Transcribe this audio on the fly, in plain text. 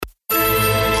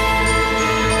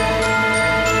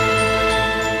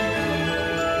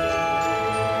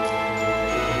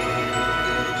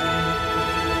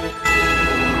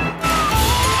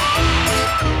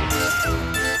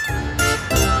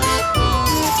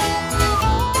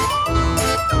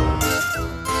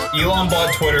Elon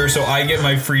bought Twitter, so I get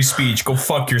my free speech. Go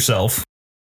fuck yourself.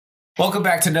 Welcome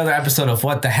back to another episode of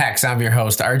What the Hex. I'm your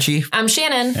host, Archie. I'm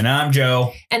Shannon. And I'm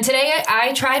Joe. And today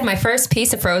I tried my first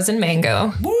piece of frozen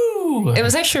mango. Woo! It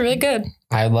was actually really good.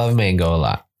 I love mango a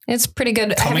lot. It's pretty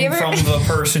good. Coming from the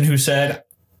person who said,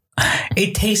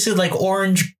 it tasted like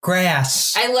orange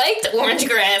grass. I liked orange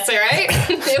grass, all right?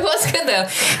 It was good, though.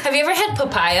 Have you ever had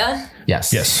papaya?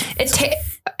 Yes.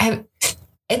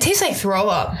 It tastes like throw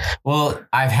up. Well,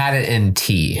 I've had it in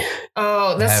tea.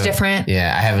 Oh, that's different.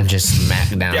 Yeah, I haven't just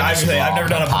smacked down. Yeah, I've never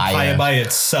done a papaya by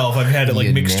itself. I've had it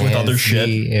like mixed with other shit.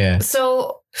 Yeah.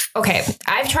 So, okay,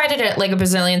 I've tried it at like a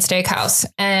Brazilian steakhouse,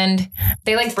 and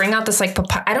they like bring out this like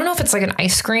papaya. I don't know if it's like an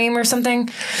ice cream or something,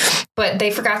 but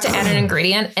they forgot to add an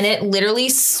ingredient, and it literally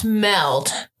smelled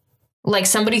like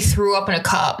somebody threw up in a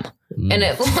cup. And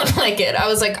it looked like it. I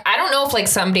was like, I don't know if like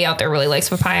somebody out there really likes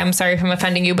papaya. I'm sorry if I'm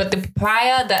offending you, but the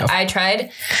papaya that I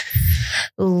tried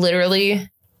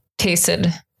literally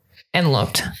tasted and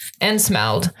looked and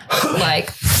smelled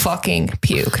like fucking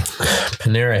puke.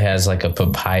 Panera has like a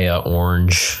papaya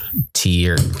orange tea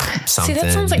or something. See,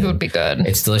 that sounds like it would be good.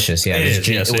 It's delicious. Yeah, it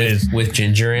is. With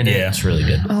ginger in it. It's really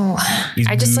good. Oh,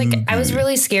 I was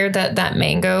really scared that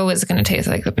mango was going to taste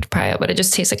like the papaya, but it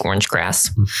just tastes like orange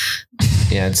grass.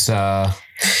 Yeah, it's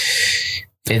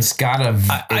got a.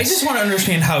 I just want to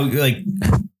understand how like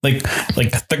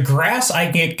the grass I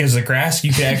get because the grass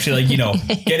you can actually get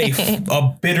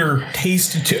a bitter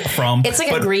taste from. It's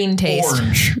like a green taste.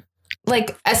 Orange.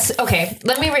 Okay,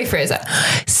 let me rephrase that.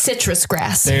 Citrus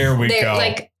grass. There we go.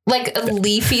 Like a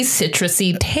leafy,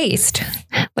 citrusy taste.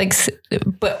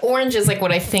 But orange is like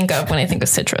what I think of when I think of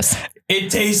citrus. It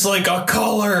tastes like a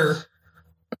color.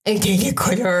 Yeah,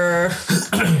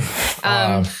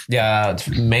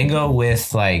 mango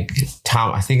with like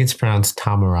I think it's pronounced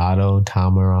tamarindo.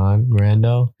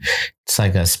 It's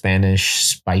like a Spanish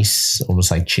spice, almost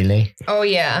like chile. Oh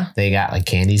yeah. They got like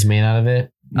candies made out of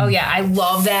it. Oh yeah, I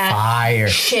love that. Fire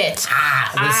shit.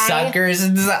 The suckers.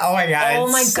 Oh my god.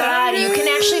 Oh my god, you can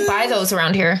actually buy those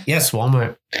around here. Yes,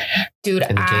 Walmart. Dude,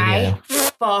 I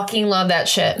fucking love that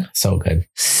shit. So good.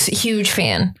 Huge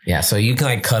fan. Yeah, so you can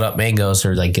like cut up mangoes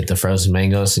or like get the frozen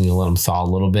mangoes and you let them thaw a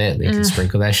little bit. And you can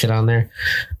sprinkle that shit on there.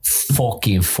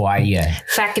 Fucking fire.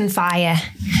 Fucking fire.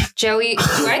 Joey,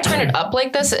 do I turn it up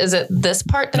like this? Is it this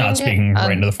part that I'm speaking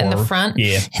right into the forward. In the front?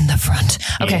 Yeah. In the front.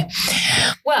 Okay.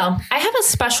 Yeah. Well, I have a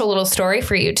special little story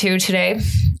for you two today.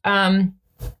 How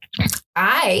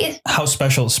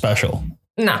special?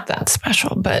 Not that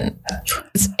special, but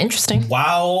it's interesting.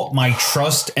 Wow, my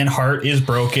trust and heart is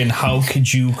broken. How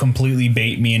could you completely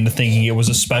bait me into thinking it was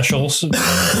a special?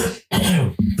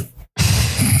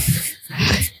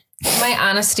 My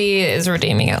honesty is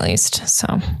redeeming, at least. So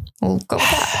we'll go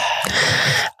with that.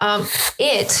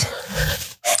 It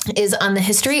is on the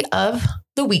history of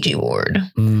the Ouija board.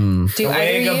 The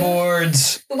Ouija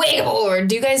boards. The Ouija board.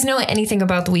 Do you guys know anything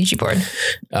about the Ouija board?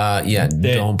 Yeah,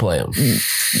 don't play them.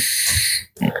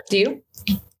 Do you?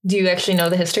 Do you actually know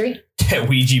the history? That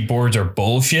Ouija boards are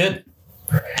bullshit.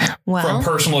 Well, from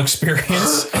personal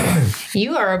experience.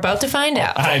 You are about to find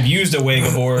out. I've used a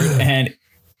Ouija board and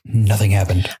nothing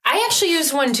happened. I actually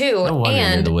used one too. No wonder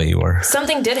you're the way you are.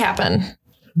 Something did happen.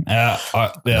 Yeah.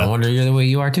 No wonder you're the way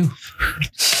you are too.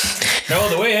 No,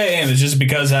 the way I am is just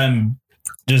because I'm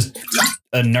just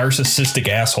a narcissistic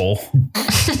asshole.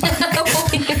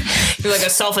 You're like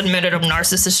a self-admitted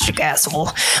narcissistic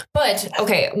asshole. But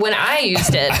okay, when I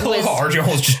used it, RJ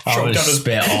almost just choked on his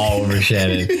spit all over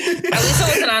Shannon. At least I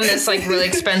wasn't on this like really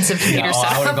expensive computer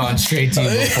stuff. I would have gone straight to you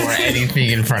before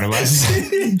anything in front of us.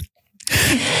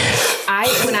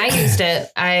 When I used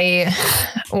it, I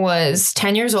was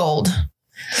 10 years old.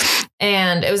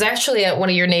 And it was actually at one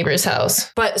of your neighbor's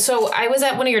house. But so I was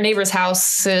at one of your neighbor's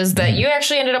houses that you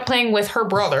actually ended up playing with her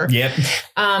brother. Yep.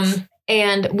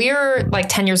 And we were like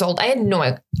 10 years old. I had no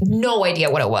idea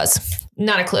what it was.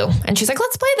 Not a clue. And she's like,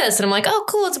 let's play this. And I'm like, oh,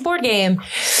 cool. It's a board game.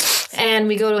 And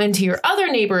we go into your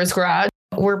other neighbor's garage.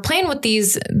 We're playing with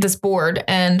this board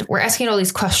and we're asking all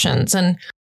these questions. And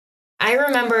I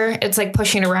remember it's like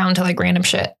pushing around to like random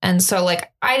shit. And so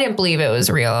like, I didn't believe it was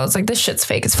real. I was like, this shit's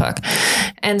fake as fuck.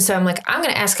 And so I'm like, I'm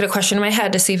going to ask it a question in my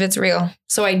head to see if it's real.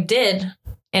 So I did.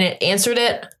 And it answered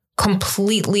it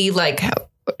completely like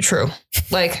true.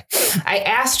 Like I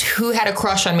asked who had a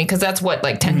crush on me because that's what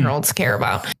like 10-year-olds care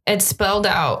about. It spelled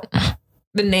out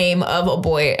the name of a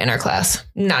boy in our class.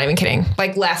 Not even kidding.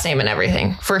 Like last name and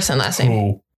everything. First and last name.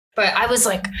 Ooh. But I was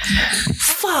like,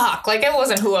 fuck, like it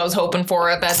wasn't who I was hoping for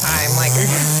at that time. Like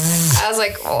I was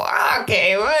like, oh,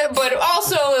 okay. But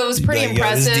also it was pretty Like, yo,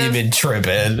 this impressive. demon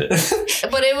tripping.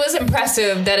 But it was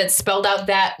impressive that it spelled out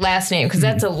that last name because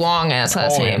that's a long ass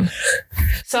last Oh, yeah. name.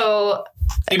 So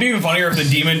It'd be even funnier if the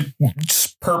demon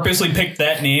just purposely picked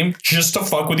that name just to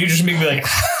fuck with you, just to make me like,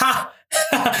 ha!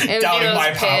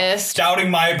 Doubting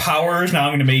my powers. Now I'm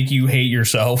going to make you hate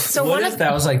yourself. so What one if of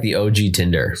that was like the OG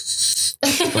Tinder?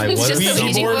 Like, what Just if the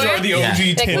Ouija Boards board? are the Yeah. OG Like,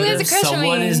 who Tinder. has a crush on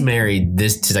someone me? is married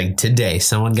today,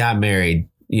 someone got married,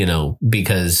 you know,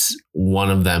 because one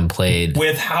of them played.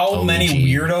 With how OG. many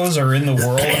weirdos are in the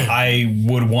world, I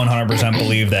would 100%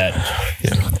 believe that.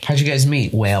 How'd you guys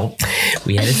meet? Well,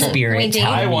 we had a spirit. We did.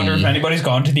 tell I wonder if me- anybody's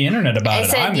gone to the internet about I it.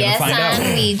 said I'm going to yes find on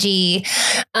out.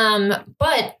 Ouija.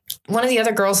 But one of the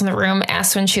other girls in the room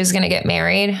asked when she was going to get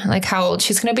married, like how old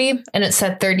she's going to be. And it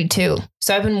said 32.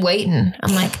 So I've been waiting.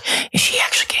 I'm like, is she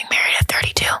actually getting married at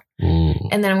 32? Ooh.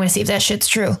 And then I'm going to see if that shit's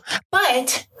true.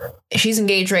 But she's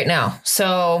engaged right now.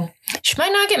 So she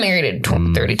might not get married at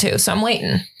 32. So I'm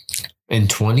waiting In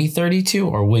 2032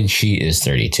 or when she is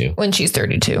 32? when she's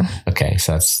 32 Okay,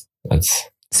 so that's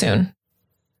soon.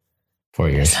 4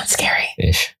 years That's scary.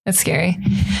 ish. That's scary.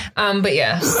 But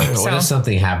yeah. What So if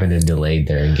something happened and delayed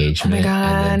their engagement? Oh my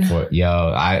God. And then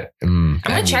I'm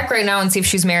going to check right now and see if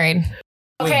she's married.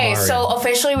 Okay, Mario. so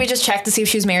officially we just checked to see if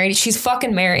she's married. She's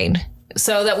fucking married.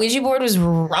 So that Ouija board was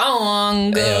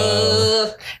wrong.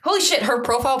 Holy shit, her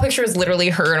profile picture is literally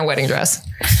her in a wedding dress.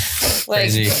 Like,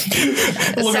 Crazy.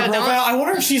 Look at So profile. I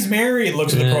wonder if she's married.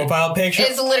 Looks at the Yeah. profile picture.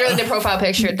 it's literally the profile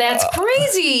picture. That's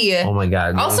crazy. Oh my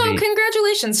God. that Also, would be-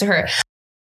 congratulations to her.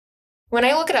 When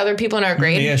I look at other people in our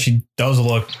grade, Yeah, she does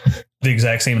look the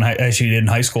exact same as she did in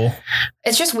high school.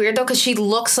 it's just weird though, because she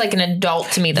looks like an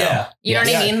adult to me though. Yeah. You know what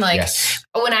I Yeah. mean? Like yes.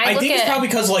 when I I look think it's at probably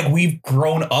because like we've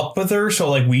grown up with her, so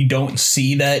like we don't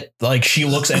see that like she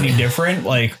looks any different.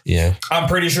 Like Yeah. I'm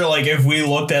pretty sure like if we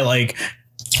looked at like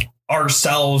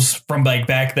ourselves from like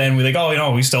back then, we like, oh, you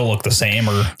know, we still look the same,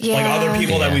 or like Yeah. other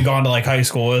people that Yeah. we've gone to like high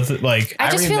school with, like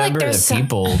I just feel like remember there's the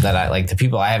people that I like, the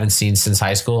people I haven't seen since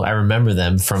high school. I remember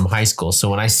them from high school. So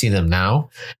when I see them now,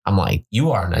 I'm like,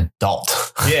 you are an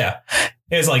adult. yeah.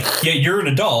 It's like, yeah, you're an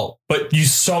adult, but you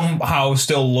somehow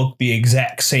still look the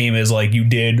exact same as like you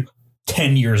did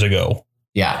 10 years ago.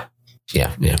 Yeah.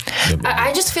 Yeah. Yeah.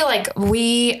 I just feel like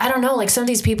I don't know, like some of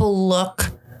these people look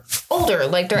older,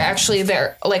 like they're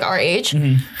like our age.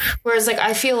 Mhm. Whereas like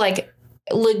I feel like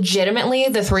legitimately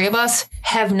the three of us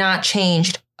have not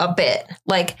changed a bit.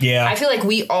 Like Yeah. I feel like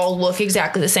we all look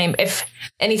exactly the same. If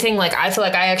anything, like I feel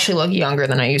like I actually look younger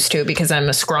than I used to because I'm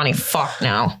a scrawny fuck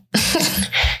now.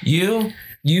 You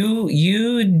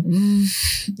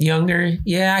younger.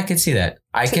 Yeah, I could see that.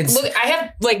 I could Look, I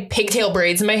have like pigtail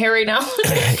braids in my hair right now.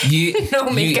 you No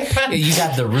makeup on. You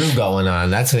got the roux going on.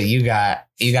 That's what you got.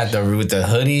 You got the roux with the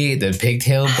hoodie, the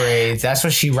pigtail braids. That's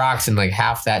what she rocks in like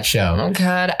half that show. Oh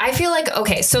God. I feel like,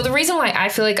 okay, so the reason why I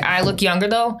feel like I look younger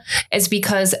though is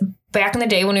because back in the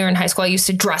day when we were in high school, I used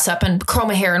to dress up and curl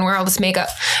my hair and wear all this makeup.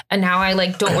 And now I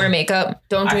like don't wear makeup,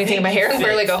 don't do I anything in my think hair and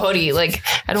wear like a hoodie. Like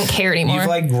I don't care anymore. You've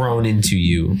like grown into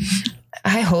you.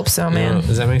 I hope so, man.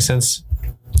 Does that make sense?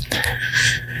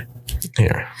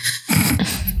 Here.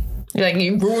 You're like,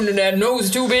 you ruining that nose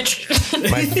too, bitch.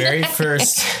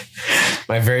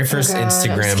 My very first God,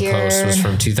 Instagram I'm post was scared.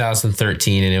 from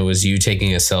 2013, and it was you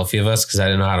taking a selfie of us because I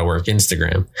didn't know how to work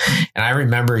Instagram. And I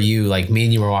remember you, like me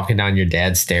and you were walking down your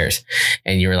dad's stairs,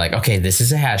 and you were like, "Okay, this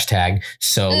is a hashtag,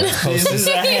 so let's post This is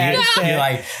a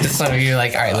hashtag. You're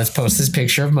like, all right, let's post this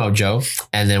picture of Mojo,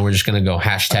 and then we're just gonna go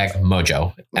hashtag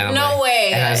Mojo." And I'm No like, way.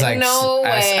 And I was like, No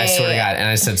I swear to way. God. And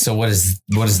I said, so what does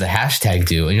the hashtag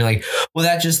do? And you're like, well,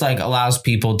 that just like allows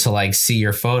people to like see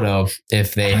your photo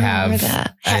if they have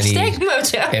that. any, Hashtag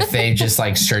Mojo. if they just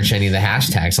like search any of the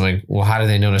hashtags. I'm like, well, how do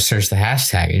they know to search the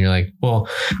hashtag? And you're like, well,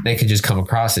 they could just come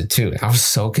across it too. And I was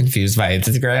so confused by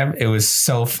Instagram. It was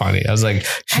so funny. I was like,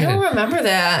 I don't shit. remember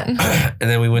that. And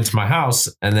then we went to my house,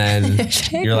 and then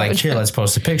Hashtag you're like, Mojo. here, let's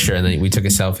post a picture. And then we took a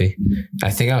selfie.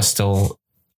 I think I was still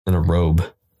in a robe.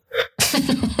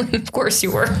 Of course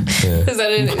you were. Yeah. Is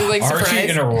that like Archie surprise?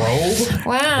 in a robe?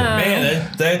 Wow.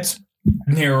 Man, that's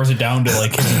narrows it down to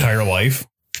like his entire life.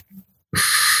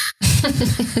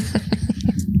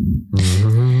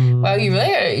 Wow,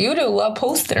 you do love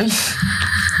posting.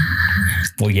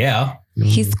 Well, yeah,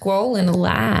 He's scrolling a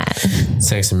lot. It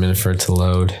takes a minute for it to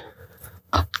load.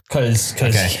 because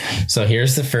Okay. So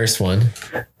here's the first one.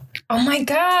 Oh my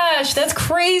gosh, that's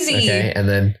crazy. Okay. And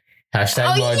then hashtag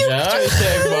Oh, you Mojo.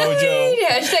 Hashtag Mojo.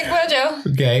 Hashtag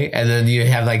Mojo. Okay. And then you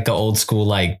have like the old school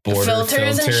like border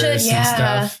Filters and shit, yeah.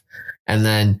 stuff. And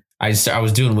then I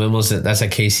was doing Wimbledon. That's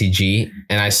at KCG.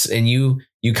 And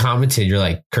you commented, you're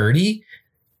like, Curdy?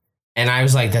 And I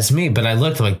was like, that's me. But I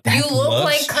looked like that. You look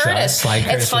like Curtis. Just like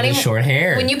Curtis. It's funny. With his short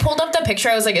hair. When you pulled up the picture,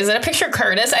 I was like, is that a picture of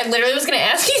Curtis? I literally was going to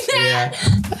ask you that.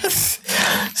 Yeah.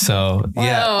 So,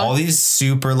 yeah, Wow. all these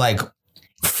super like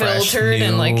fresh, Filtered new,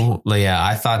 and like. yeah,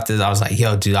 I thought that I was like,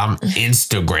 yo, dude, I'm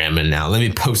Instagramming now. Let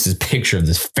me post this picture of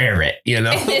this ferret, you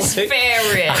know? This Like,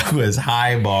 ferret. I was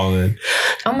highballing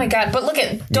Oh my God. But look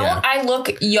don't Yeah. I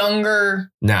look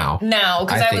younger now. now?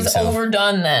 Because I I think was so.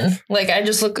 overdone then. Like I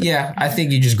just look, Yeah, I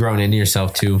think you just grown into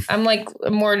yourself too. I'm like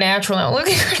more natural now. Look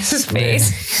at Curtis's face.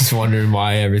 Just wondering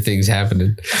why everything's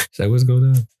happening. It's like, what's going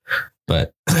on?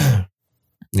 But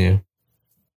yeah.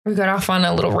 We got off on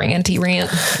a little ranty rant.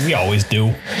 We always do.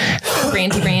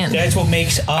 Ranty rant. That's what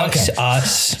makes us Okay.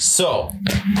 us. So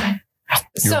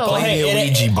So playing a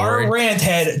Ouija board. Our rant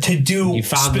had to do You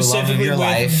found the love of specifically your with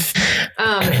life.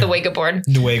 the Ouija board.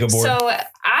 the Ouija board. So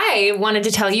I wanted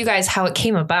to tell you guys how it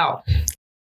came about.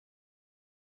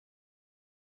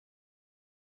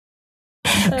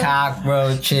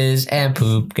 Cockroaches and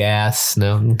poop gas.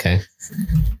 No, okay.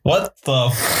 What the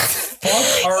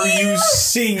fuck are you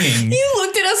singing? You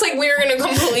looked at us like we were going to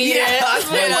complete it. And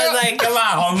I was like, come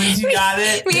on, homies, you got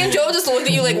it. Me and Joe just looked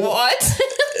at you like, what?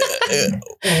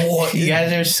 What? You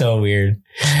guys are so weird.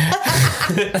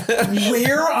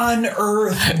 Where on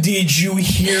earth did you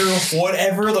hear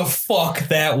whatever the fuck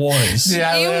that was? Dude,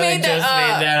 I You literally made that just up.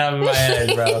 made that up in my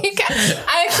head, bro.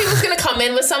 I actually was going to come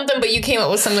in with something, but you came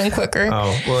up with something quicker.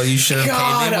 Oh, well, you should have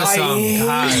God, came in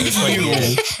with some.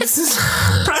 hate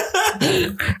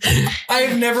you.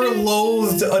 I've never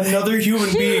loathed another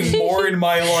human being more in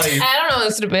my life. I don't know.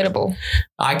 It's debatable.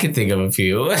 I could think of a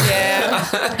few. Yeah.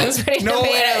 It's pretty No,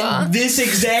 debatable. at this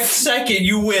exact second,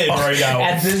 you win right now.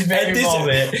 At this very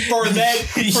moment.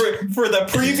 For the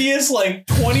previous like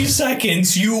 20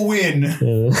 seconds, you win.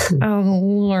 Oh,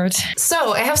 Lord.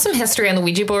 So I have some history on the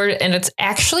Ouija board, and it's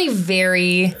actually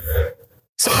very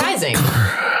surprising.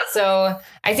 So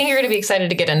I think you're going to be excited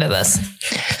to get into this.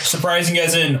 Surprising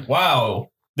as in, wow,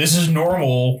 this is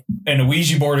normal and a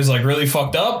Ouija board is like really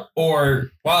fucked up? Or,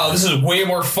 wow, this is way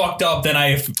more fucked up than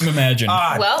I imagined.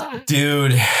 Well,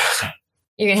 Dude.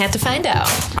 you're going to have to find out.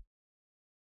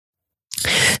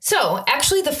 So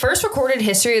actually, the first recorded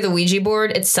history of the Ouija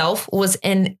board itself was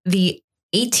in the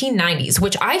 1890s,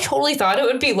 which I totally thought it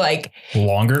would be like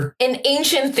Longer? an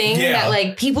ancient thing Yeah. that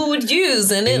like people would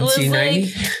use. And it was like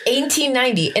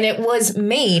 1890, and it was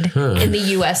made in the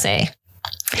USA.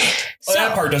 Well,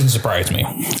 that part doesn't surprise me.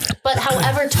 But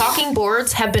however, talking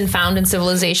boards have been found in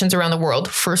civilizations around the world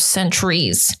for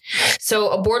centuries. So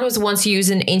a board was once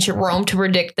used in ancient Rome to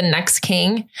predict the next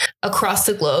king. Across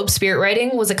the globe, spirit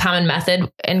writing was a common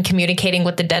method in communicating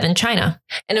with the dead in China.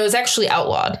 And it was actually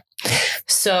outlawed.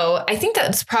 So I think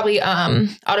that's probably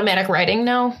automatic writing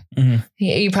now. Mhm.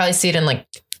 You probably see it in like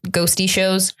ghosty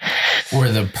shows.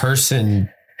 Where the person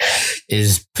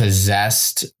is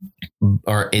possessed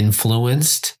or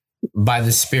influenced by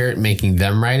the spirit making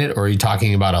them write it, or are you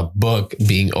talking about a book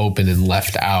being open and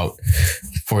left out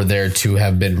for there to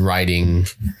have been writing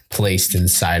placed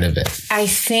inside of it? I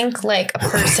think like a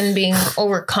person being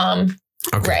overcome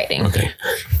writing. Okay.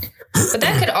 But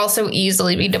that could also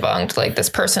easily be debunked. Like this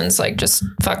person's like just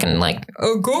fucking like,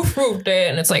 oh, go wrote that.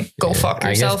 And it's like, go fuck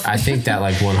yourself. I think that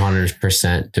like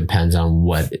 100% depends on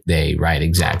what they write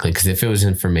exactly. Because if it was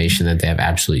information that they have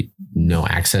absolutely no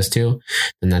access to,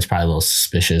 then that's probably a little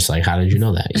suspicious. Like, how did you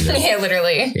know that? You know? Yeah,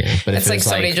 literally. Yeah, but It's if like it's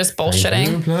somebody just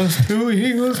bullshitting.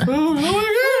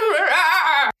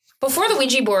 Before the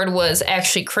Ouija board was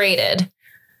actually created,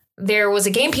 there was a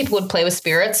game people would play with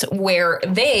spirits where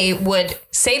they would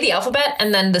say the alphabet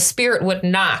and then the spirit would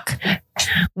knock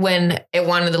when it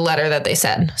wanted the letter that they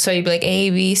said. So you'd be like A,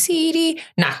 B, C, D,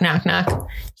 knock, knock, knock,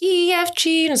 E, F,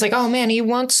 G. And it's like, oh man, he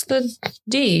wants the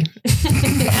D.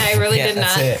 I really did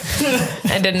not.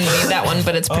 I didn't need that one,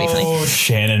 but it's pretty funny. Oh,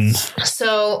 Shannon.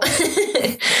 So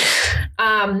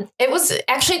it was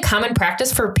actually a common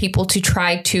practice for people to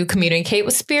try to communicate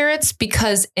with spirits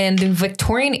because in the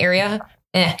Victorian era,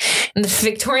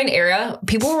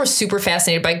 people were super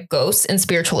fascinated by ghosts and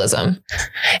spiritualism.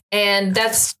 And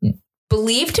that's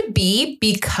believed to be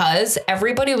because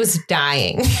everybody was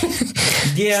dying.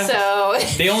 Yeah. So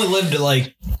They only lived to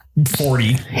like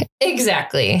 40.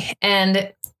 exactly.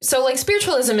 And so like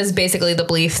spiritualism is basically the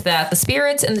belief that the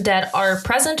spirits and the dead are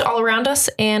present all around us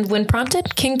and when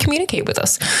prompted can communicate with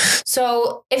us.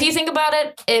 So if you think about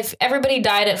it, if everybody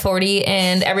died at 40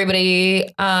 and everybody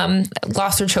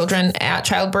lost their children at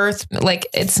childbirth, like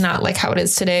it's not like how it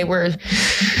is today where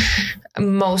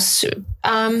most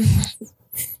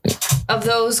of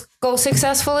those go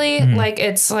successfully. Like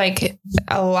it's like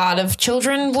a lot of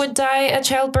children would die at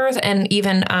childbirth, and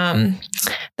even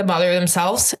the mother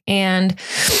themselves. And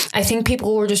I think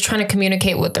people were just trying to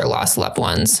communicate with their lost loved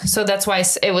ones. So that's why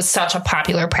it was such a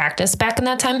popular practice back in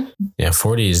that time. Yeah,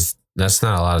 40s, that's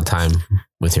not a lot of time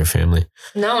with your family.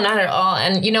 No, not at all.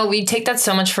 And, you know, we take that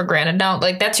so much for granted now.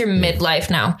 Like, that's your midlife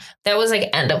now. That was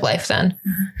like end of life then.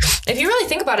 If you really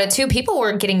think about it, too, people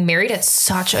were getting married at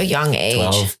such a young age.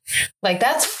 12. Like,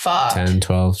 that's fucked. 10,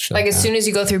 12. Like, as soon as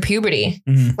you go through puberty.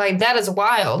 Mhm. Like, that is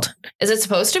wild. Is it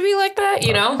supposed to be like that,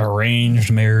 you know?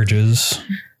 Arranged marriages.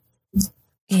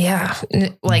 Yeah.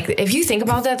 Like, if you think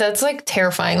about that, that's like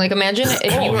terrifying. Like, imagine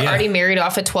if you were already married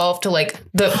off at 12 to like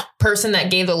the person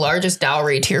that gave the largest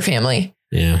dowry to your family.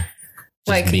 Yeah. Just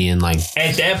Like, being like,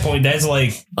 At that point, that's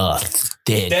like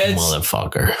dead That's-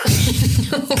 motherfucker.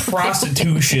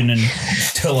 prostitution and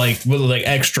to like with like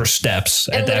extra steps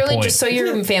and at that literally point. just so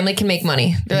your family can make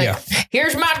money. They're like,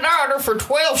 here's my daughter for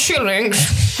 12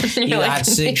 shillings. You You're got like,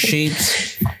 6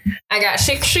 sheets. I got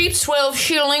 6 sheep, 12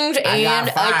 shillings, I and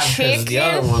got 5 a because the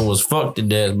other chicken. one was fucked to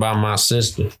death by my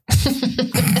sister.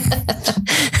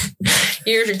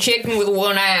 Here's a chicken with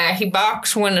one eye. He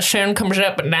barks when the sun comes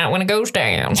up at night when it goes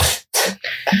down.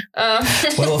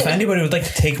 Well, if anybody would like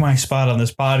to take my spot on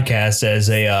this podcast as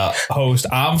a host,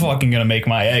 I'm fucking gonna make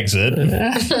my exit.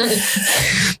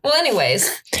 Well, anyways,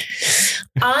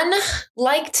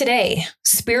 unlike today,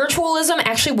 spiritualism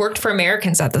actually worked for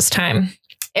Americans at this time.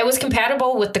 It was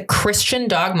compatible with the Christian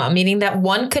dogma, meaning that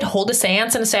one could hold a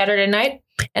seance on a Saturday night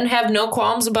and have no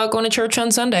qualms about going to church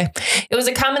on Sunday. It was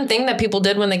a common thing that people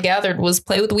did when they gathered was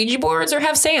play with Ouija boards or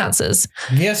have seances.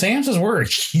 Yeah, seances were a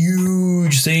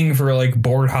huge thing for like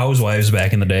bored housewives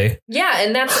back in the day. Yeah,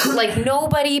 and that's like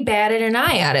nobody batted an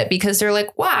eye at it because they're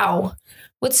like, wow,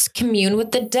 let's commune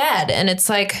with the dead. And it's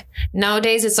like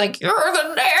nowadays it's like, you're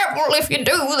the devil if you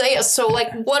do this. So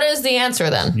like, what is the answer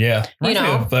then? Yeah. You know?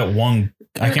 Reminds me of that one,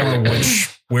 I can't remember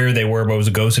where they were, but it was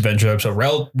a Ghost Adventure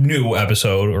episode, new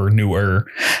episode or newer,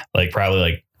 like probably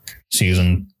like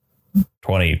season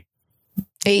 20.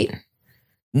 8.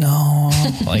 No,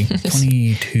 like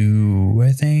 22,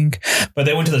 I think. But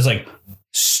they went to this like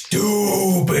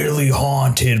stupidly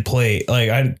haunted place. Like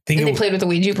I think Did they played with the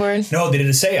Ouija board? no, they did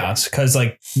a seance because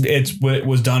like it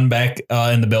was done back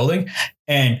in the building,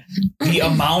 and the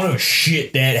amount of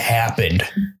shit that happened,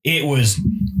 it was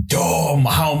dumb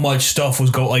how much stuff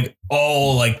was like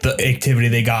all like the activity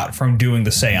they got from doing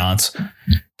the seance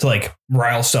to like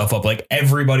rile stuff up. Like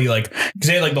everybody, like because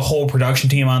they had like the whole production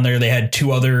team on there. They had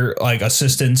 2 other like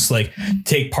assistants like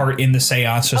take part in the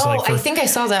seance. Just like I think I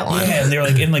saw that one. yeah, and they were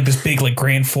like in like this big like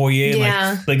grand foyer.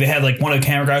 Yeah. Like they had like one of the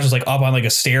camera guys was like up on like a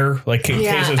stair. Like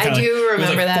Yeah, so it was I kinda, do it was,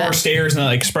 remember like that. 4 stairs and then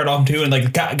like spread off too. And like the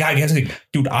guy gets like,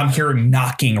 dude, I'm hearing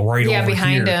knocking right over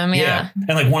behind here. him, yeah.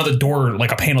 And like one of the door,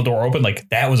 like a panel door open. Like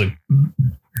that was a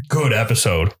good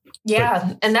episode.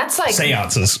 Yeah, and that's like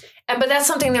Seances. but that's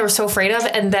something they were so afraid of.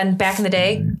 And then back in the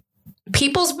day,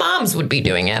 people's moms would be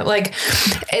doing it. Like,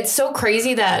 it's so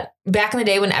crazy that back in the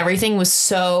day when everything was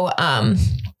so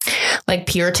like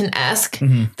Puritan-esque,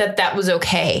 that was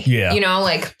okay. Yeah. You know,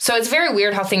 like, so it's very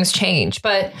weird how things change.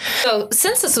 But so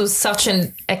since this was such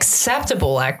an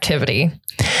acceptable activity,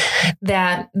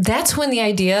 that's when the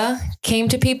idea came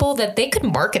to people that they could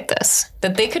market this,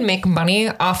 that they could make money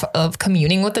off of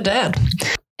communing with the dead.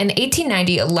 In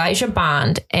 1890, Elijah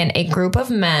Bond and a group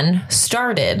of men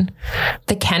started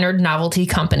the Kennard Novelty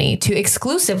Company to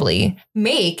exclusively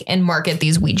make and market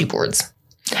these Ouija boards.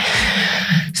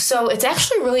 So it's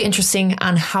actually really interesting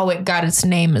on how it got its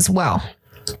name as well.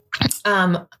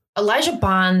 Elijah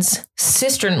Bond's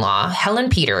sister-in-law,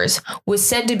 Helen Peters, was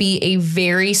said to be a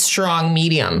very strong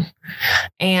medium.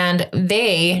 And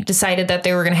they decided that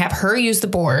they were going to have her use the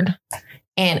board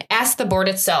and ask the board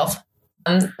itself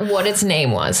what its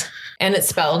name was. And it's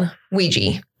spelled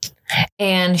Ouija.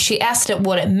 And she asked it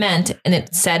what it meant, and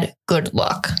it said good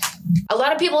luck. A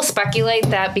lot of people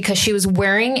speculate that because she was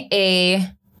wearing a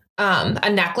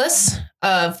necklace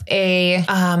of a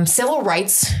civil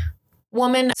rights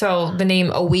woman. So the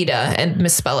name Ouida and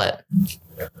misspell it.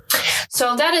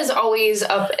 So that is always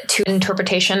up to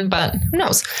interpretation, but who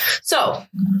knows? So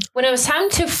when it was time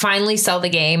to finally sell the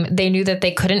game, they knew that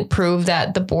they couldn't prove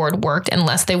that the board worked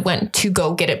unless they went to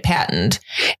go get it patented.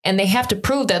 And they have to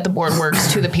prove that the board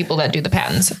works to the people that do the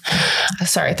patents.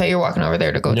 Sorry, I thought you were walking over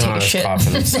there to go take a shit.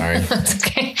 Coughing, I'm sorry. That's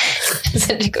okay. I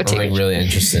said to go I'm take like a really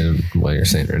interested in what you're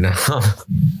saying right now.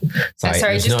 Sorry,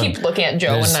 there's just keep looking at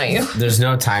Joe and not you. There's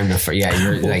no time to.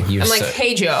 You're like you. I'm like,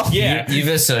 hey Joe. Yeah, you've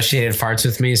associated farts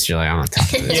with me, so you're like, I'm not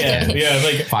talking to this guy.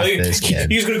 Yeah. Fuck this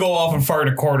kid. He's gonna go off and fart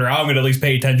in a corner. I'm gonna at least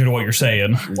pay attention to what you're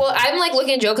saying. Well, I'm like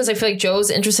looking at Joe because I feel like Joe's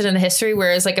interested in the history,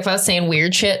 whereas like if I was saying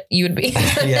weird shit, you would be.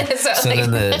 Yeah. so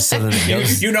then the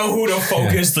ghost, you know who to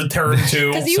focus the turn to.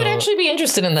 Because you would actually be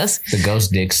interested in this. The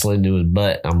ghost dick slid into his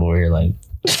butt. I'm over here like.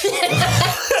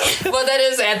 Well, that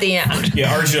is at the end.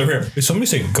 Yeah, Archie over here. Did somebody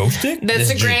say ghost dick?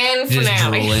 That's the grand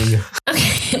finale.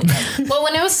 Okay. Well,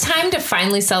 when it was time to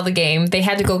finally sell the game, they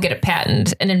had to go get a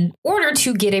patent. And in order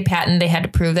to get a patent, they had to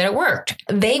prove that it worked.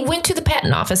 They went to the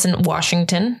patent office in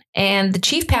Washington, and the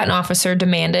chief patent officer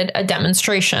demanded a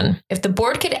demonstration. If the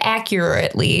board could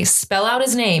accurately spell out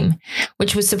his name,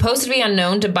 which was supposed to be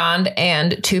unknown to Bond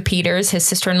and to Peters, his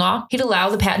sister-in-law, he'd allow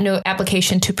the patent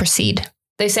application to proceed.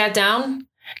 They sat down,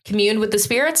 communed with the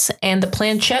spirits, and the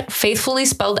planchette faithfully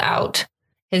spelled out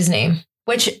his name,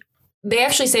 which they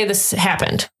actually say this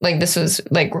happened. Like this was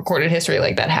like recorded history,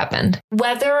 like that happened.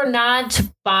 Whether or not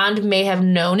Bond may have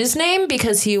known his name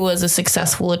because he was a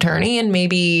successful attorney and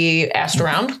maybe asked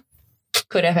around,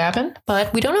 could have happened,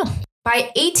 but we don't know.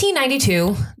 By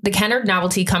 1892, the Kennard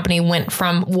Novelty Company went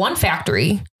from one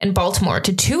factory in Baltimore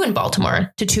to two in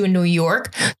Baltimore, to two in New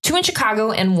York, two in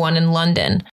Chicago, and one in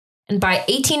London. And by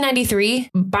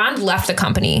 1893, Bond left the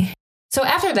company. So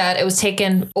after that, it was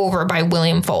taken over by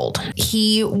William Fuld.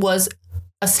 He was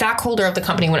a stockholder of the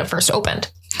company when it first opened.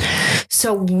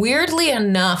 So weirdly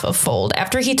enough of Fuld,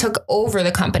 after he took over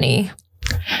the company,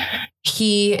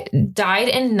 he died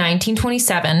in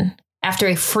 1927 after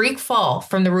a freak fall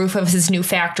from the roof of his new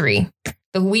factory,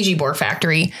 the Ouija board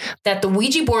factory, that the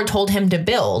Ouija board told him to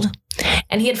build.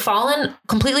 And he had fallen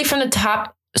completely from the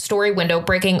top story window,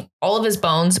 breaking all of his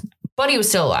bones, but he was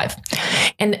still alive.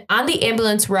 And on the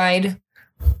ambulance ride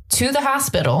to the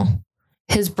hospital,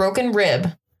 his broken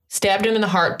rib stabbed him in the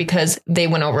heart because they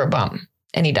went over a bump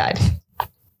and he died.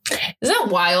 Isn't that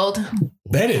wild?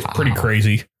 That is pretty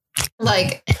crazy.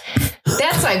 Like,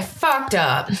 that's like fucked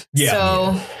up. Yeah.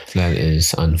 So that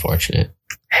is unfortunate.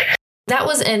 That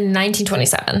was in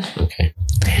 1927. Okay.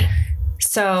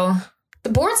 So the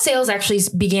board sales actually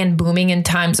began booming in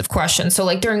times of question. So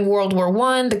like during World War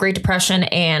I, the Great Depression,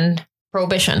 and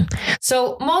Prohibition.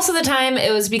 So most of the time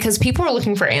it was because people were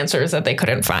looking for answers that they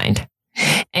couldn't find.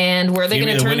 And where are they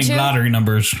going to turn winning to? Lottery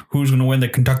numbers. Who's going to win the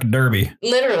Kentucky Derby?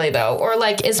 Literally, though. Or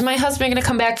like, is my husband going to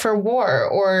come back for war?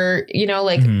 Or, you know,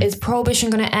 like, is Prohibition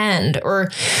going to end? Or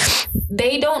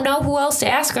they don't know who else to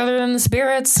ask other than the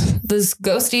spirits, those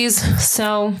ghosties.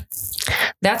 So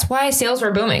that's why sales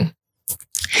were booming.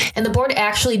 And the board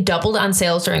actually doubled on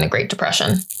sales during the Great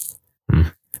Depression.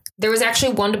 There was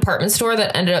actually one department store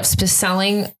that ended up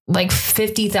selling like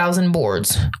 50,000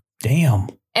 boards. Damn.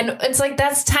 And it's like,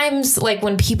 that's times like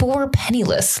when people were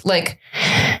penniless. Like,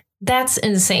 that's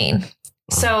insane.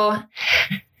 So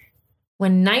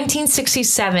when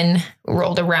 1967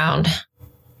 rolled around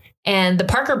and the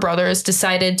Parker brothers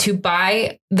decided to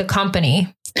buy the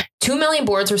company, 2 million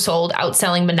boards were sold,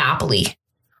 outselling Monopoly,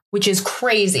 which is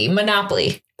crazy.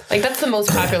 Monopoly. Like, that's the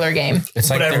most popular game. It's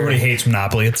like but everybody hates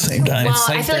Monopoly at the same time. Well,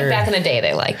 like I feel like back in the day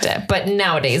they liked it, but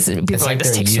nowadays people it's like this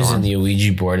they're takes so using long. the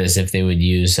Ouija board as if they would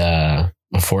use a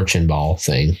fortune ball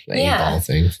thing, the Yeah. 8-ball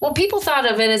thing. Well, people thought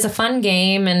of it as a fun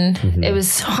game and it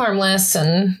was harmless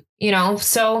and, you know,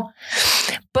 so,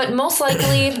 but most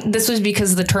likely this was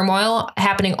because of the turmoil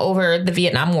happening over the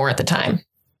Vietnam War at the time.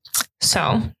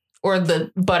 So, or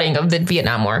the budding of the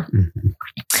Vietnam War.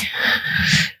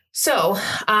 So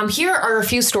here are a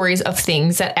few stories of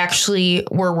things that actually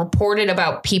were reported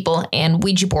about people and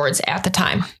Ouija boards at the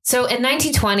time. So in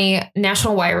 1920,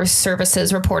 National Wire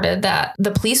Services reported that the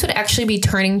police would actually be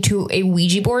turning to a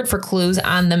Ouija board for clues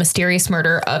on the mysterious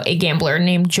murder of a gambler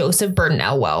named Joseph Burton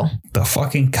Elwell. The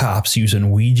fucking cops using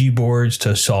Ouija boards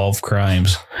to solve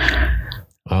crimes.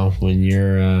 Well, when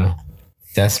you're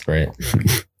desperate.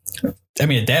 I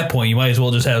mean, at that point, you might as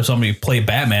well just have somebody play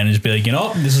Batman and just be like, you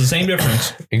know, this is the same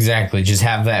difference. Exactly. Just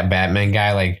have that Batman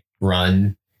guy like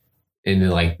run into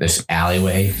like this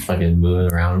alleyway, fucking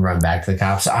moving around, run back to the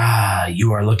cops.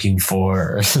 You are looking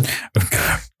for.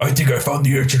 I think I found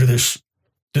the answer to this.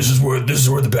 This is where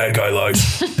the bad guy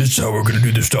lies. This is how we're gonna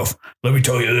do this stuff. Let me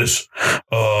tell you this.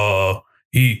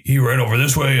 He ran over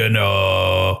this way and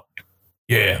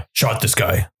shot this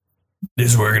guy.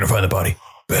 This is where we're gonna find the body.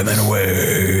 Batman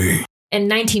away. In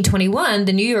 1921,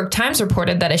 the New York Times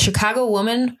reported that a Chicago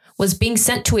woman was being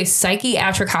sent to a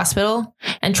psychiatric hospital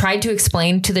and tried to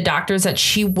explain to the doctors that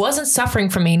she wasn't suffering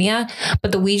from mania,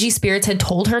 but the Ouija spirits had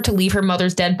told her to leave her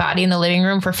mother's dead body in the living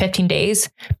room for 15 days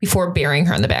before burying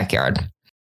her in the backyard.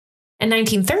 In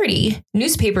 1930,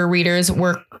 newspaper readers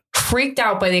were freaked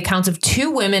out by the accounts of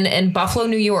 2 women in Buffalo,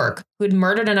 New York, who had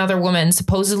murdered another woman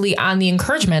supposedly on the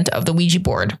encouragement of the Ouija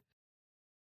board.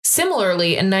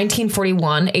 Similarly, in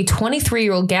 1941, a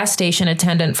 23-year-old gas station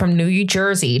attendant from New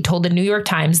Jersey told the New York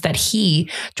Times that he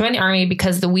joined the army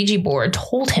because the Ouija board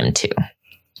told him to.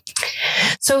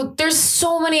 So there's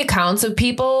so many accounts of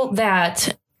people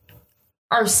that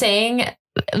are saying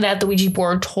that the Ouija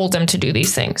board told them to do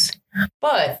these things.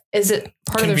 But is it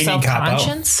part of their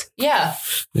subconscious? Yeah.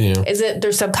 Is it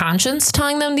their subconscious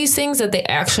telling them these things that they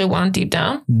actually want deep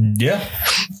down? Yeah,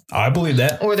 I believe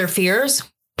that. Or their fears?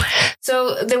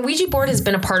 So the Ouija board has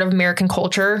been a part of American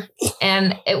culture,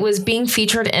 and it was being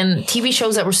featured in TV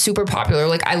shows that were super popular.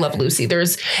 Like I Love Lucy.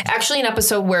 There's actually an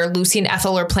episode where Lucy and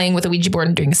Ethel are playing with a Ouija board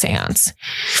and doing a seance.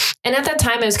 And at that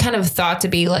time, it was kind of thought to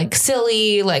be like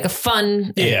silly, like a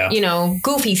fun,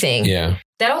 goofy thing. Yeah.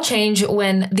 That'll change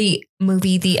when the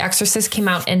movie The Exorcist came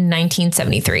out in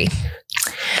 1973.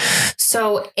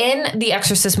 So in The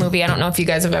Exorcist movie, I don't know if you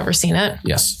guys have ever seen it.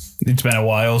 Yes. It's been a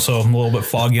while, so I'm a little bit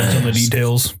foggy on some of the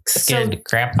details. Scared the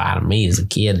crap out of me as a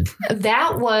kid.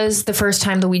 That was the first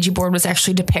time the Ouija board was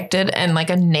actually depicted in like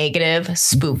a negative,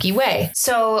 spooky way.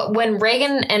 So when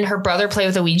Reagan and her brother play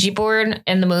with the Ouija board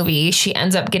in the movie, she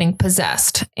ends up getting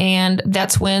possessed. And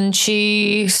that's when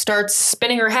she starts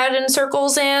spinning her head in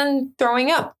circles and throwing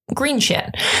up green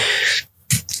shit.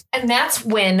 And that's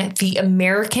when the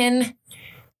American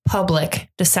public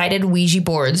decided Ouija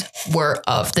boards were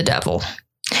of the devil.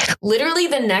 Literally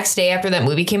the next day after that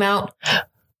movie came out,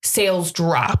 sales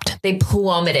dropped. They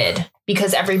plummeted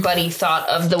because everybody thought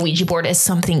of the Ouija board as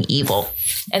something evil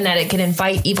and that it could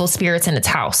invite evil spirits in its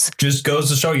house. Just goes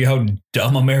to show you how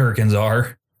dumb Americans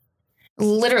are.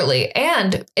 Literally.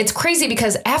 And it's crazy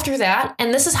because after that,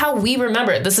 and this is how we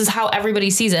remember it, this is how everybody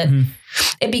sees it. Mm-hmm.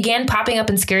 It began popping up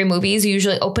in scary movies,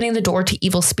 usually opening the door to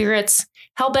evil spirits,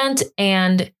 hellbent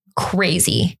and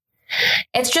crazy.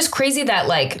 It's just crazy that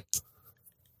like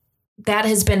that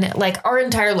has been like our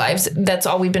entire lives. That's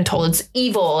all we've been told. It's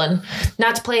evil and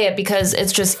not to play it because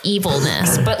it's just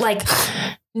evilness. But like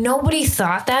nobody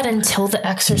thought that until the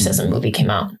Exorcism movie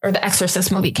came out or the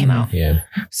Exorcist movie came out. Yeah.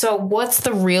 So what's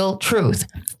the real truth?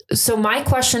 So my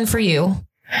question for you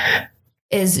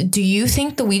is, do you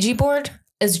think the Ouija board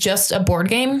is just a board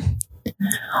game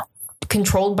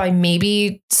controlled by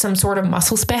maybe some sort of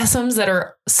muscle spasms that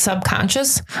are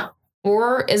subconscious,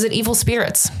 or is it evil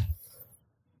spirits?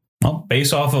 Well,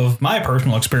 based off of my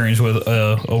personal experience with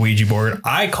a Ouija board,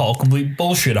 I call complete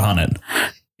bullshit on it.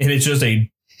 And it's just a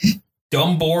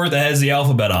dumb board that has the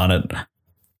alphabet on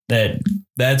it.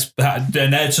 That's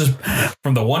just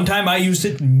from the one time I used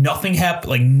it, nothing happened.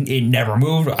 Like it never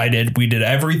moved. We did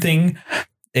everything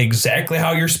exactly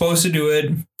how you're supposed to do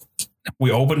it. We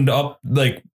opened up,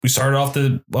 like we started off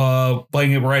the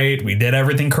playing it right. We did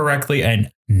everything correctly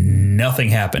and nothing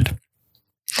happened.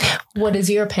 What is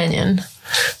your opinion?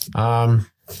 I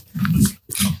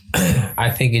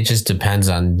think it just depends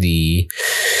on the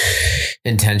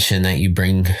intention that you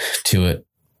bring to it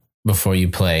before you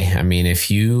play. I mean, if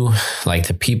you like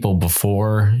the people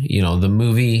before, the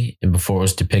movie and before it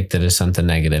was depicted as something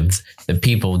negative, the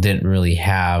people didn't really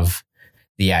have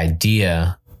the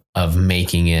idea of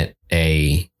making it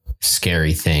a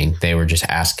scary thing. They were just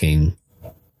asking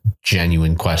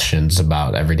genuine questions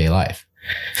about everyday life.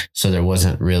 So there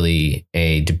wasn't really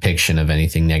a depiction of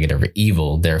anything negative or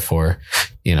evil. Therefore,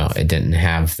 it didn't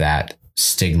have that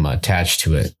stigma attached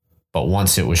to it. But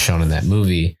once it was shown in that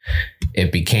movie,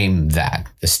 it became that.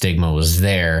 The stigma was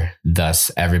there, thus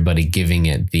everybody giving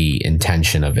it the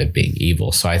intention of it being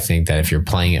evil. So I think that if you're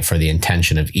playing it for the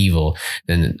intention of evil,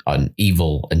 then an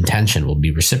evil intention will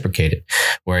be reciprocated.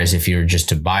 Whereas if you're just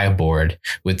to buy a board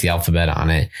with the alphabet on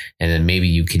it, and then maybe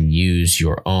you can use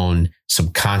your own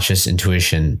subconscious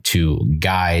intuition to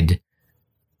guide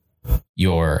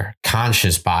your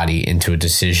conscious body into a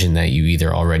decision that you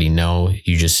either already know,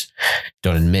 you just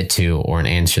don't admit to, or an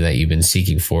answer that you've been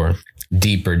seeking for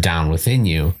deeper down within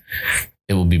you,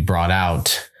 it will be brought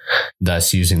out,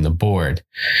 thus using the board.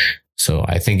 So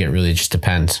I think it really just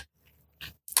depends.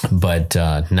 But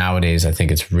nowadays, I think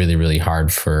it's really, really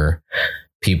hard for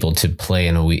people to play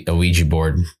in a Ouija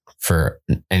board for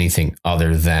anything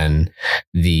other than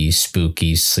the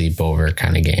spooky sleepover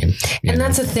kind of game. And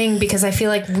that's the thing, because I feel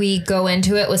like we go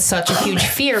into it with such a huge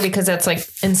fear because that's like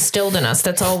instilled in us.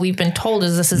 That's all we've been told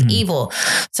is this is evil.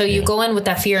 So you go in with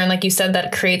that fear. And like you said,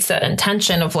 that creates that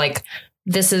intention of like,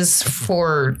 this is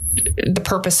for the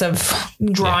purpose of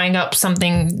drawing up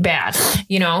something bad,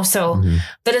 so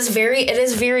it is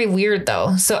very weird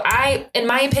though. So in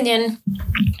my opinion,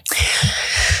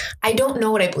 I don't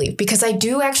know what I believe, because I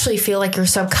do actually feel like your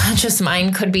subconscious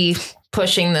mind could be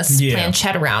pushing this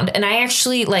planchette around. And I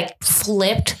actually like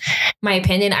flipped my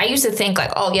opinion. I used to think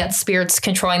like, oh yeah, spirit's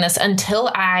controlling this,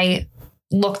 until I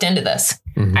looked into this.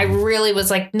 Mm-hmm. I really was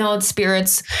like, no, it's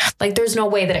spirits. Like there's no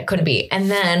way that it couldn't be.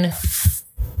 And then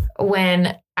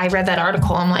when I read that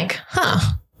article, I'm like,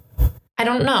 I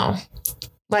don't know.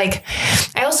 Like,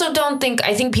 I also don't think,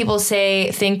 I think people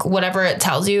think whatever it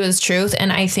tells you is truth.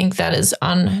 And I think that is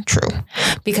untrue,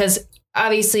 because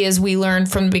obviously, as we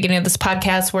learned from the beginning of this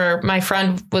podcast, where my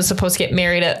friend was supposed to get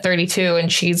married at 32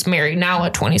 and she's married now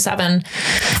at 27,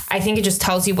 I think it just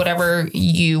tells you whatever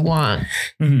you want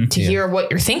to hear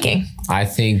what you're thinking. I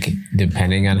think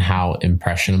depending on how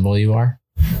impressionable you are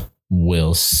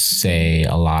will say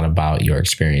a lot about your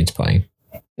experience playing.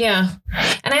 Yeah.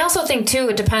 And I also think too,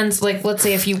 it depends, like, let's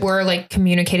say if you were like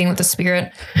communicating with the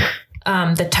spirit,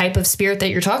 the type of spirit that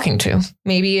you're talking to.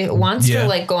 Maybe it wants to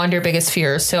like go under your biggest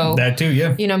fear. So that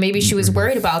too, you know, maybe she was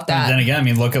worried about that. And then again, I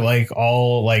mean, look at like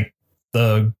all like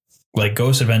the like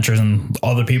Ghost Adventures and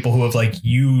other people who have like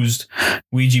used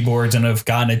Ouija boards and have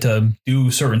gotten it to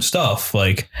do certain stuff.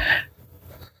 Like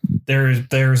there's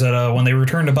that when they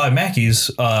returned to Bob Mackey's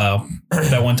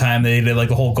that one time they did like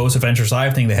the whole Ghost Adventures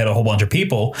Live thing. They had a whole bunch of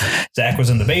people. Zach was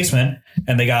in the basement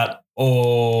and they got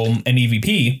an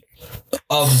EVP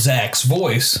of Zach's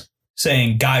voice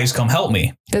saying, "Guys, come help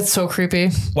me." That's so creepy.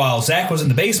 While Zach was in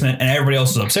the basement and everybody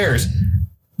else was upstairs.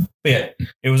 But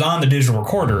it was on the digital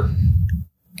recorder.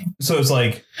 So it's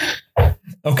like,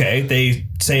 okay, they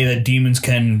say that demons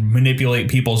can manipulate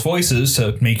people's voices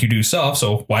to make you do stuff.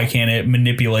 So why can't it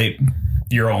manipulate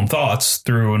your own thoughts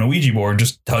through an Ouija board?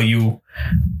 Just tell you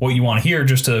what you want to hear,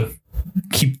 just to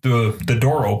keep the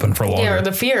door open for longer. Yeah, or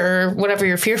the fear, or whatever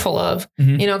you're fearful of.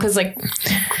 Mm-hmm. You know, because like,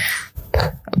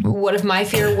 what if my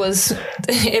fear was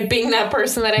it being that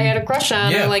person that I had a crush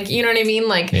on? Or like, you know what I mean?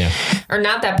 Like, or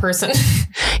not that person,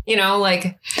 you know,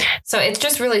 like, so it's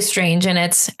just really strange. And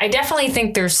I definitely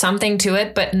think there's something to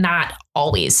it, but not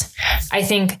always. I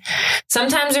think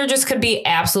sometimes there just could be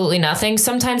absolutely nothing.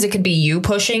 Sometimes it could be you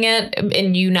pushing it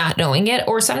and you not knowing it.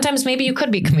 Or sometimes maybe you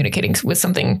could be communicating with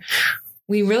something.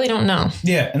 We really don't know.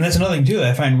 Yeah. And that's another thing too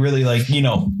that I find really like, you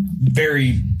know,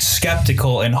 very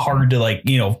skeptical and hard to like,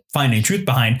 you know, find any truth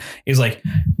behind is like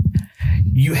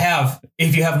if you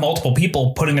have multiple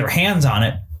people putting their hands on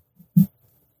it,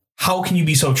 how can you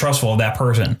be so trustful of that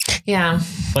person? Yeah.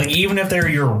 Like even if they're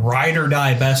your ride or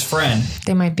die best friend,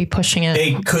 they might be pushing it.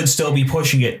 They could still be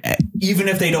pushing it. Even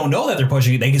if they don't know that they're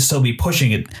pushing it, they can still be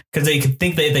pushing it because they could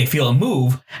think that they feel a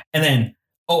move and then,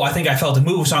 oh, I think I felt a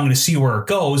move, so I'm going to see where it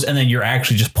goes. And then you're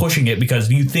actually just pushing it because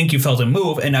you think you felt a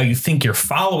move. And now you think you're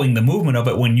following the movement of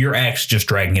it when you're actually just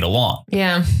dragging it along.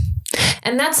 Yeah.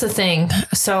 And that's the thing.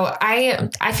 So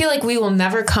I feel like we will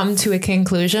never come to a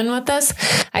conclusion with this.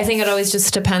 I think it always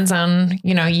just depends on,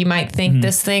 you know, you might think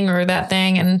this thing or that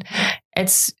thing. And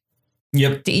it's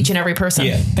to each and every person.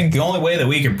 Yeah. I think the only way that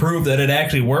we can prove that it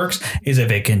actually works is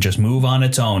if it can just move on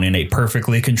its own in a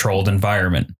perfectly controlled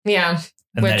environment. Yeah.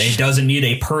 And that it doesn't need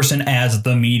a person as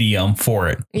the medium for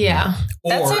it. Yeah.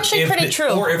 That's actually pretty true.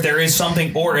 Or if there is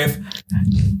something, or if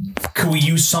could we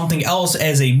use something else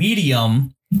as a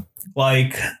medium,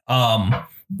 like how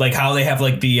they have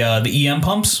like the EM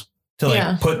pumps to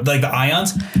like put like the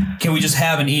ions. Can we just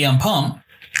have an EM pump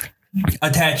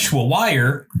attached to a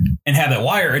wire and have that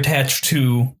wire attached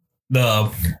to the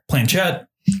planchette?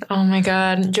 Oh my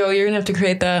God, Joe, you're gonna have to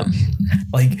create that.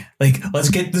 Like, let's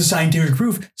get the scientific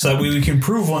proof so that way we can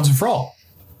prove once and for all.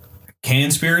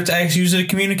 Can spirits actually use it to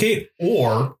communicate,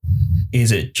 or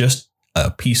is it just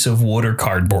a piece of wood or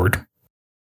cardboard?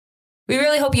 We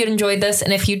really hope you enjoyed this,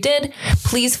 and if you did,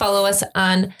 please follow us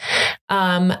on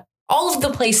all of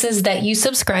the places that you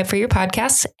subscribe for your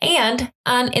podcasts, and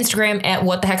on Instagram at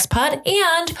What the Hex Pod,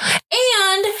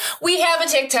 and we have a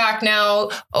TikTok now.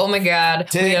 Oh my God,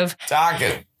 we have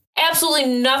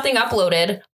absolutely nothing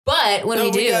uploaded. But when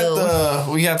we do,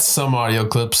 we got some audio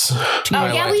clips. Oh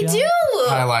yeah, we do.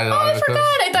 Highlighted. Oh, I forgot.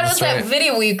 I thought it was that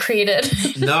video we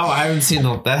created. No, I haven't seen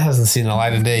that. Hasn't seen the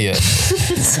light of day yet.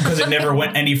 Because it never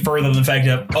went any further than the fact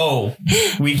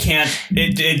that we can't.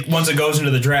 It once it goes into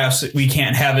the drafts, we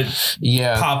can't have it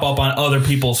pop up on other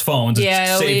people's phones. We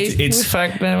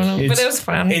fucked that one, but it was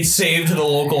fun. It's saved to the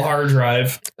local hard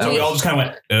drive, so we all just kind of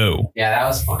went, "Oh, yeah, that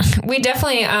was fun." We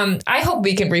definitely. I hope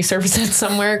we can resurface it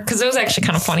somewhere because it was actually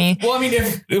kind of funny. Well, I mean,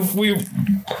 if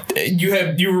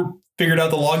you figured out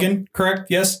the login,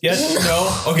 correct? Yes,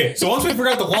 no. Okay, so once we figure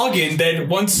out the login, then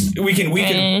once we can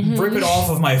rip it off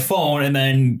of my phone and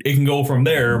then it can go from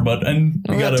there. But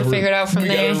we gotta figure it out from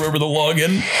there. We gotta remember the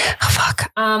login. Oh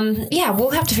fuck. Yeah,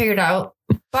 we'll have to figure it out.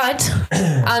 But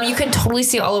you can totally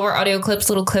see all of our audio clips,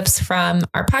 little clips from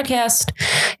our podcast,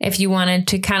 if you wanted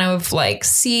to kind of like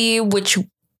see which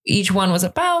each one was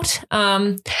about.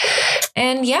 And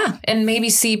maybe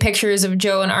see pictures of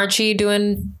Joe and Archie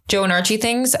doing Joe and Archie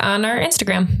things on our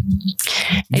Instagram.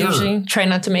 I usually try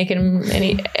not to make it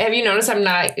any. Have you noticed I'm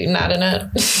not in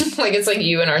it? Like it's like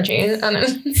you and Archie on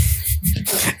it.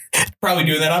 Probably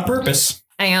doing that on purpose.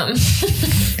 I am.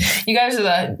 You guys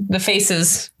are the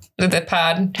faces of the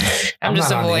pod. I'm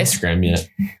just not a voice. On Instagram yet.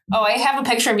 Oh, I have a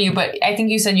picture of you, but I think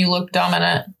you said you look dumb in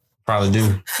it. Probably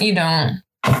do. You don't.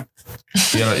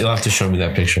 You'll have to show me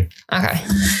that picture. Okay.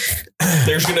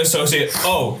 They're just going to associate.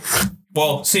 Oh,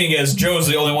 well, seeing as Joe's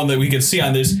the only one that we can see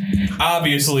on this,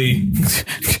 obviously,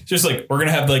 just like we're going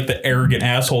to have like the arrogant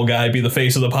asshole guy be the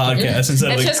face of the podcast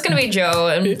instead of It's like, just going to be Joe,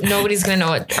 and nobody's going to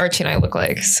know what Archie and I look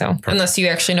like. So unless you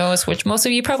actually know us, which most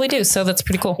of you probably do. So that's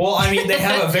pretty cool. well, I mean, they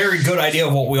have a very good idea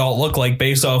of what we all look like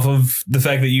based off of the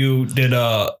fact that you did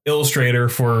Illustrator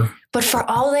for. But for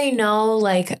all they know,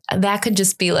 like that could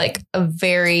just be like a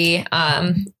very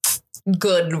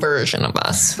good version of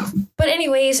us. But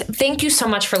anyways, thank you so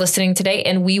much for listening today,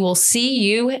 and we will see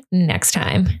you next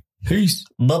time. Peace.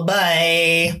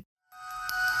 Bye-bye.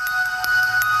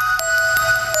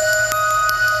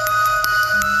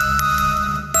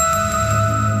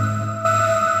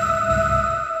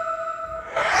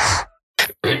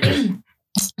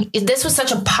 This was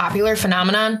such a popular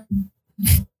phenomenon.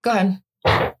 Go ahead.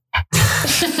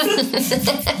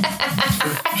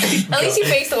 At least you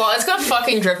face the wall. It's gonna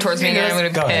fucking drip towards me and I'm gonna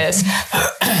be pissed.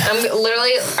 I'm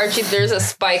literally, Archie, there's a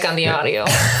spike on the audio.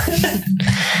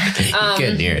 You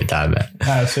couldn't hear it, Todd.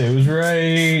 So it was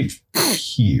right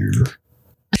here.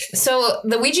 So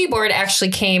the Ouija board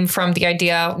actually came from the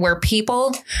idea where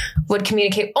people would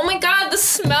communicate. Oh my God, the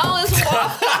smell is walking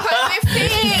by my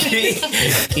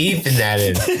face. Keeping that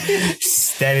in.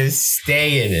 That is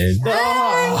staying in.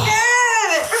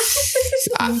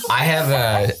 I have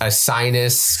a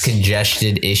sinus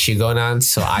congestion issue going on,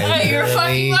 so I You're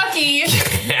fucking lucky.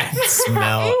 can't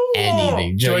smell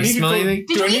anything. Joe, you smell anything?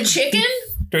 Did you eat chicken?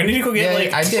 Do I need to go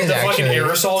get I did, the fucking actually.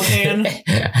 aerosol can?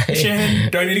 Shannon,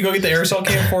 do I need to go get the aerosol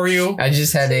can for you? I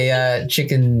just had a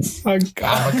chicken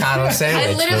avocado sandwich.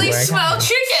 I literally Look smell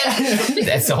chicken.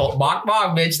 That's the whole bok,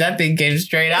 bitch. That thing came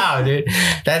straight out, dude.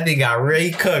 That thing got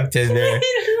really cooked in there.